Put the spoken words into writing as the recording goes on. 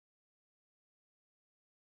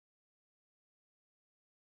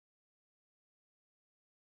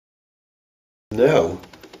Now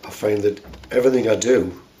I find that everything I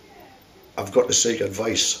do, I've got to seek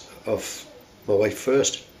advice of my wife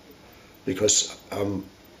first, because I'm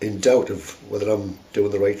in doubt of whether I'm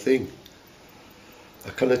doing the right thing. I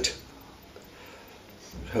cannot,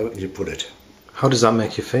 how can you put it? How does that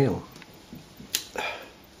make you feel?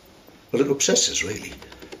 Well, it upsets us really,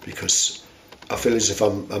 because I feel as if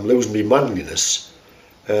I'm losing my manliness,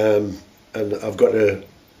 and I've got to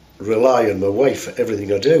rely on my wife for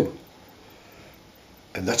everything I do.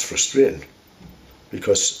 And that's frustrating,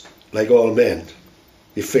 because like all men,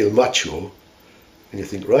 you feel macho and you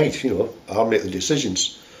think, right, you know, I'll make the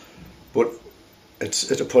decisions. But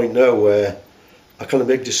it's at a point now where I can't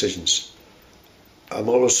make decisions. I'm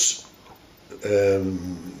always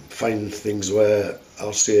find things where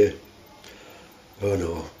I'll say, oh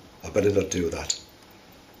no, I better not do that.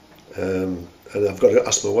 And I've got to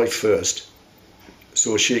ask my wife first,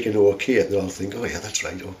 so she can okay it, and I'll think, oh yeah, that's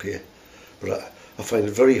right, okay. But I find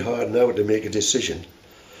it very hard now to make a decision.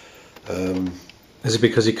 Is it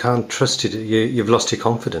because you can't trust it? You've lost your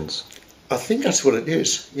confidence? I think that's what it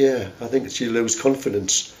is, yeah. I think it's you lose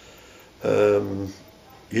confidence.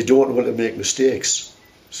 You don't want to make mistakes.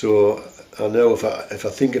 So I know if I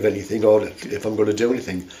think of anything, or if I'm going to do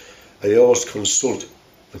anything, I always consult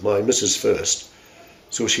with my missus first,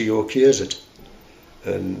 so she okays it.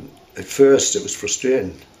 And at first it was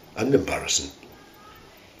frustrating and embarrassing,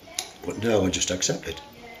 but now I just accept it.